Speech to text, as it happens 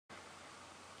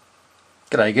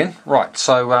G'day again. Right,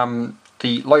 so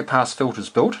the low pass filter's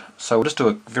built, so we'll just do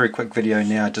a very quick video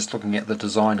now just looking at the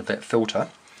design of that filter,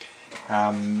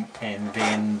 and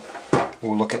then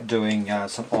we'll look at doing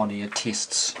some on-ear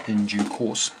tests in due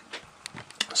course.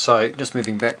 So just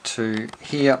moving back to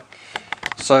here,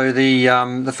 so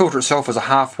the filter itself is a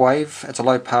half wave. It's a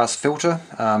low pass filter.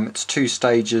 It's 2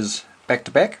 stages back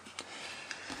to back.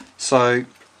 So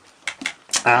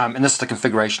and this is the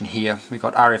configuration here. We've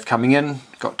got RF coming in,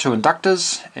 got 2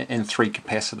 inductors and 3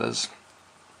 capacitors.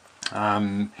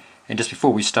 And just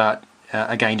before we start,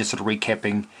 again just sort of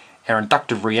recapping, our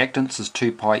inductive reactance is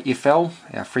 2 pi FL,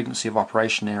 our frequency of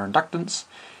operation, our inductance,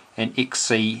 and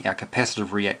XC, our capacitive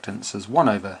reactance, is 1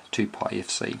 over 2 pi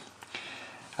FC.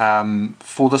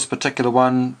 For this particular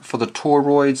one, for the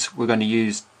toroids, we're going to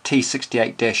use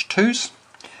T68-2s.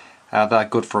 They're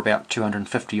good for about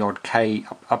 250 odd K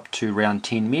up to around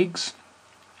 10 megs,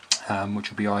 which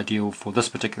will be ideal for this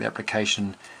particular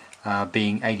application,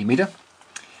 being 80 meter.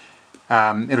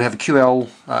 It'll have a QL,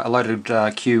 a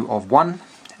loaded Q of 1.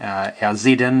 Our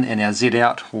Z in and our Z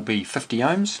out will be 50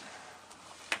 ohms.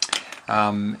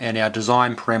 And our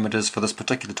design parameters for this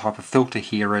particular type of filter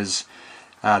here is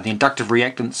the inductive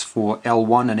reactance for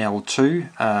L1 and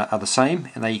L2 are the same,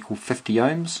 and they equal 50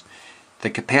 ohms. The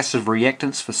capacitive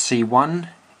reactance for C1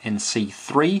 and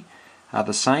C3 are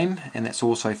the same, and that's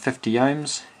also 50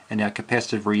 ohms, and our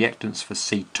capacitive reactance for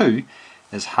C2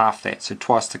 is half that, so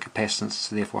twice the capacitance,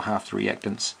 so therefore half the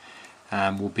reactance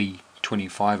will be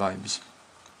 25 ohms.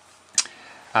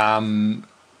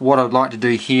 What I'd like to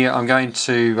do here, I'm going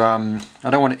to, I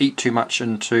don't want to eat too much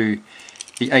into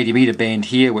the 80 meter band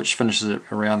here, which finishes at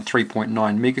around 3.9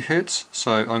 megahertz,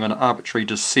 so I'm going to arbitrarily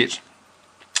just set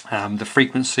the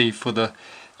frequency for the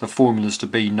formulas to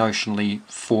be notionally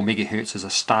 4 megahertz as a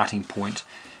starting point,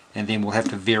 and then we'll have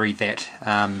to vary that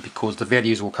because the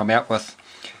values we'll come out with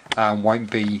won't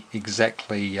be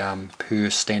exactly per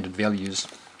standard values,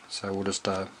 so we'll just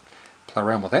play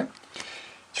around with that.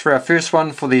 So for our first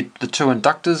one, for the 2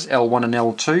 inductors, L1 and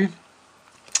L2,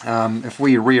 if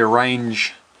we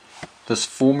rearrange this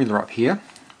formula up here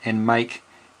and make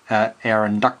our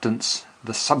inductance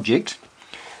the subject,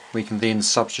 we can then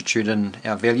substitute in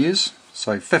our values.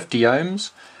 So 50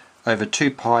 ohms over 2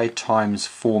 pi times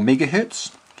 4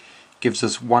 megahertz gives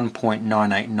us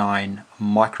 1.989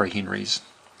 microhenries.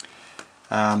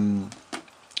 Now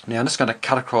I'm just going to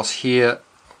cut across here.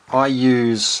 I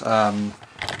use an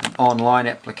online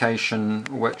application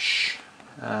which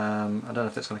I don't know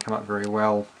if that's going to come up very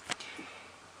well.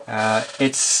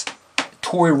 It's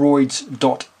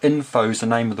toroids.info is the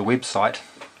name of the website,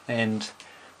 and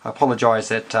I apologise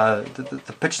that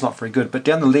the picture's not very good, but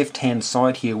down the left hand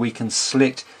side here we can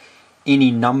select any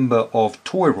number of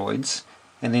toroids,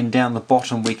 and then down the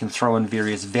bottom we can throw in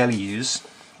various values,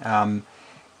 and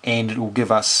it will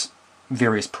give us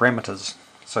various parameters.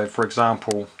 So for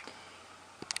example,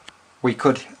 we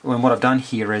could, and what I've done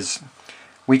here is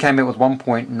we came out with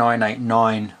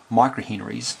 1.989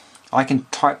 microhenries. I can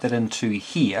type that into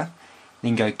here,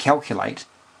 then go calculate,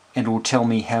 and it will tell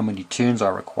me how many turns I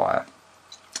require.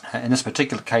 In this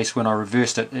particular case, when I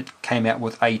reversed it, it came out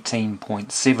with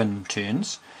 18.7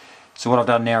 turns. So what I've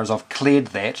done now is I've cleared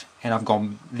that and I've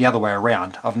gone the other way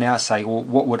around. I've now say, well,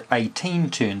 what would 18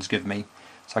 turns give me?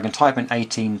 So I can type in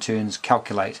 18 turns,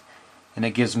 calculate, and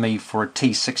it gives me for a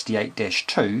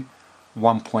T68-2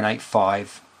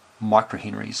 1.85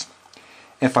 microhenries.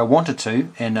 If I wanted to,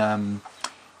 and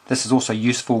this is also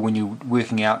useful when you're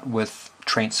working out with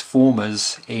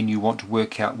transformers and you want to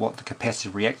work out what the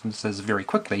capacitive reactance is very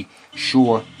quickly,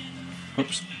 sure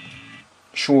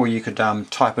you could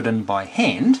type it in by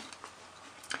hand,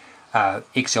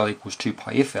 XL equals 2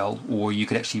 pi FL, or you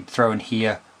could actually throw in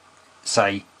here,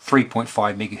 say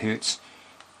 3.5 megahertz,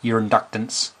 your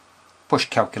inductance, push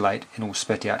calculate, and it will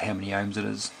spit out how many ohms it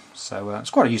is. So it's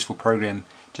quite a useful program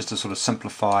just to sort of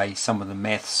simplify some of the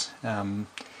maths and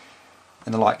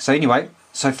the like. So anyway,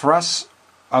 so for us,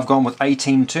 I've gone with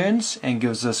 18 turns and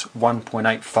gives us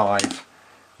 1.85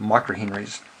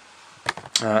 microhenries.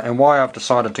 And why I've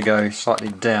decided to go slightly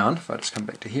down, if I just come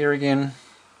back to here again,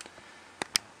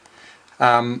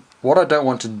 what I don't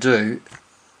want to do,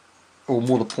 or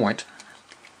more the point,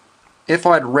 if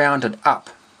I'd rounded up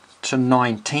to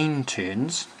 19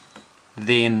 turns,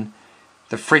 then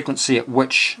the frequency at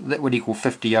which that would equal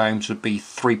 50 ohms would be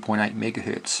 3.8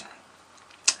 megahertz.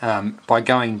 By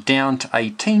going down to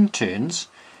 18 turns,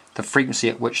 the frequency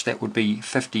at which that would be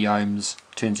 50 ohms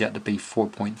turns out to be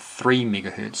 4.3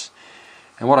 megahertz.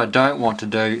 And what I don't want to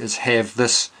do is have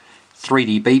this 3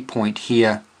 dB point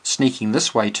here sneaking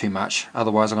this way too much,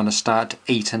 otherwise I'm going to start to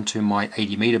eat into my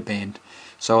 80 meter band.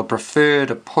 So I prefer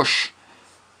to push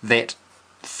that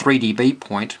 3 dB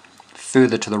point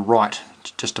further to the right,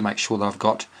 just to make sure that I've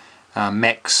got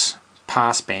max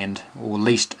passband or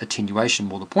least attenuation,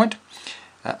 more the point,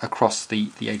 across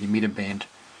the 80 meter band.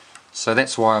 So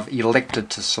that's why I've elected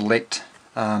to select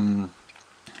 18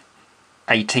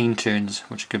 turns,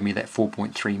 which give me that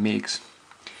 4.3 megs.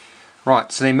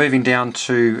 Right, so then moving down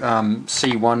to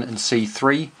C1 and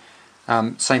C3,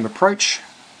 same approach.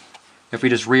 If we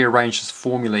just rearrange this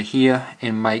formula here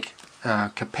and make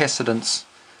capacitance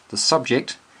the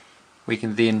subject, we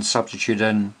can then substitute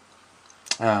in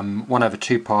 1 over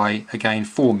 2 pi, again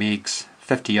 4 megs,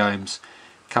 50 ohms,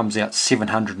 comes out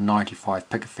 795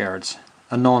 picofarads,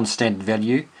 a non-standard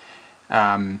value.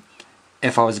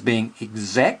 If I was being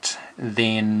exact,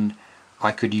 then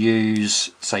I could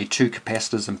use, say, 2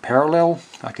 capacitors in parallel.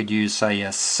 I could use, say,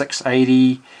 a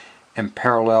 680 in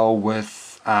parallel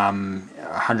with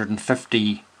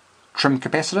 150 trim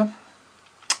capacitor.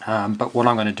 But what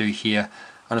I'm going to do here,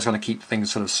 I'm just going to keep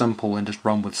things sort of simple and just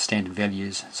run with standard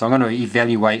values. So I'm going to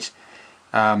evaluate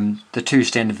the 2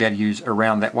 standard values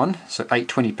around that one, so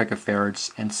 820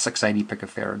 picofarads and 680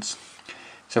 picofarads.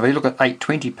 So if we look at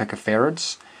 820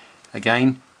 picofarads,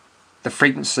 again, the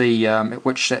frequency at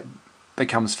which that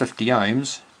becomes 50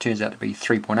 ohms turns out to be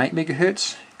 3.8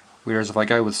 megahertz, whereas if I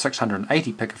go with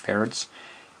 680 picofarads,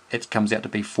 it comes out to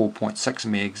be 4.6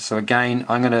 megs. So again,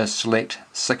 I'm going to select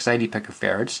 680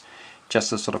 picofarads just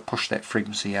to sort of push that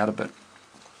frequency out a bit.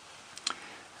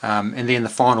 And then the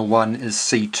final one is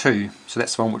C2, so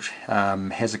that's the one which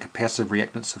has a capacitive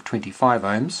reactance of 25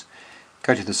 ohms.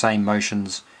 Go to the same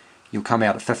motions, you'll come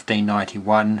out at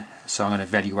 1591, so I'm going to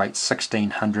evaluate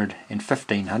 1600 and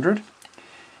 1500,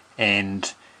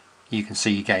 and you can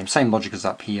see again, same logic as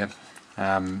up here.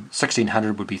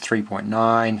 1600 would be 3.9,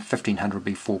 1500 would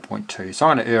be 4.2, so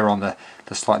I'm going to err on the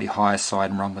slightly higher side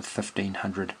and run with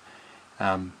 1500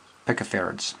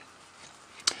 picofarads.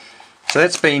 So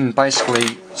that's been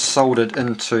basically soldered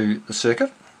into the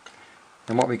circuit,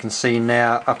 and what we can see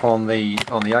now up on the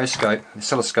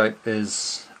oscilloscope,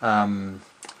 is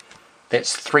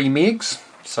that's 3 megs,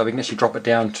 so we can actually drop it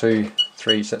down to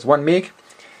 3, so that's 1 meg,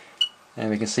 and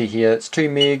we can see here it's 2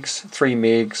 megs, 3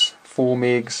 megs, 4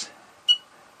 megs,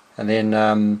 and then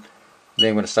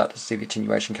we're going to start to see the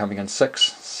attenuation coming in 6,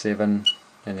 7,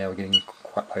 and now we're getting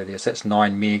quite low there, so that's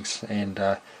 9 megs, and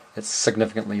it's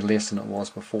significantly less than it was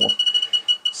before.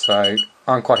 So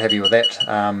I'm quite happy with that.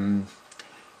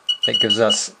 That gives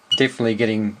us definitely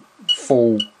getting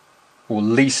full or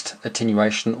least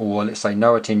attenuation, or let's say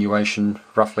no attenuation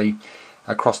roughly,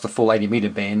 across the full 80 meter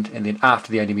band, and then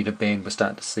after the 80 meter band we're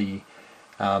starting to see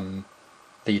the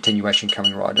attenuation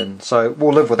coming right in. So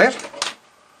we'll live with that.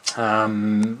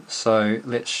 So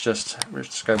let's just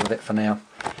go with that for now.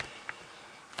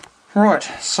 Right,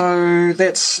 so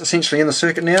that's essentially in the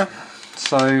circuit now.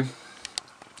 So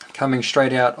coming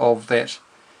straight out of that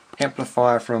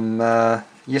amplifier from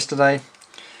yesterday,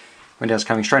 when I was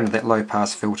coming straight into that low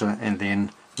pass filter, and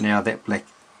then now that black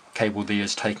cable there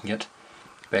is taking it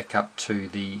back up to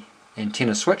the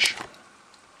antenna switch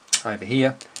over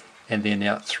here, and then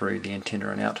out through the antenna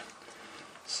and out.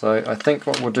 So I think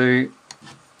what we'll do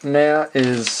now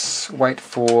is wait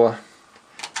for,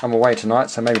 I'm away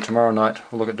tonight, so maybe tomorrow night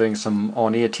we'll look at doing some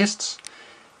on-air tests,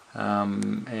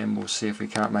 and we'll see if we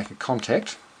can't make a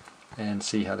contact and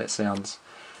see how that sounds,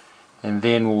 and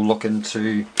then we'll look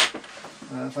into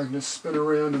if I can just spin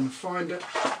around and find it,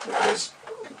 there it is.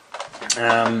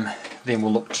 Then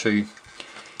we'll look to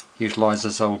utilise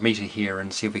this old meter here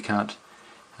and see if we can't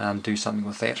do something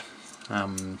with that.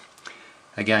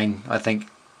 Again, I think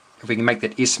if we can make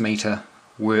that S meter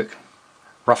work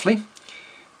roughly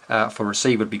for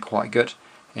receive would be quite good,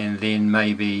 and then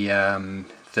maybe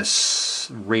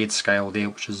this red scale there,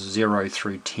 which is 0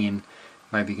 through 10,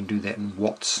 maybe you can do that in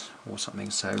watts or something.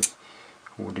 So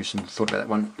we'll do some thought about that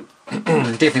one.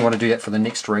 Definitely want to do that for the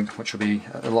next rig, which will be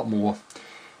a lot more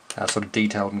sort of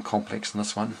detailed and complex than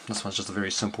this one. This one's just a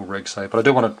very simple rig. So, but I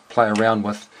do want to play around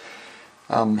with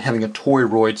having a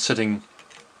toroid sitting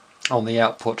on the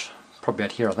output, probably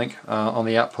out here I think, on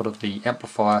the output of the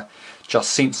amplifier,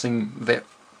 just sensing that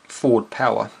forward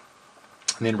power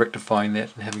and then rectifying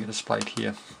that and having it displayed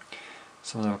here.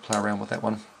 So I'm going to play around with that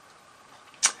one.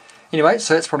 Anyway,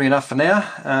 so that's probably enough for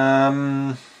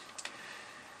now.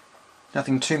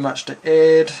 Nothing too much to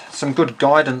add. Some good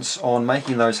guidance on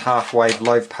making those half-wave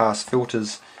low-pass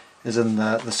filters is in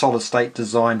the solid state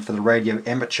design for the Radio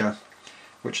Amateur,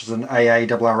 which is an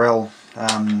AARRL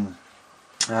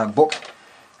book.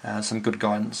 Some good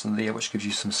guidance in there which gives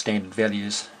you some standard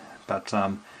values, but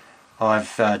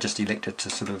I've just elected to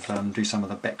sort of do some of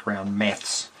the background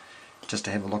maths just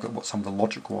to have a look at what some of the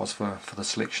logic was for the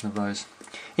selection of those.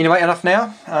 Anyway, enough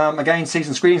now. Again,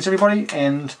 season's greetings everybody,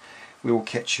 and we will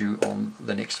catch you on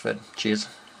the next vid. Cheers.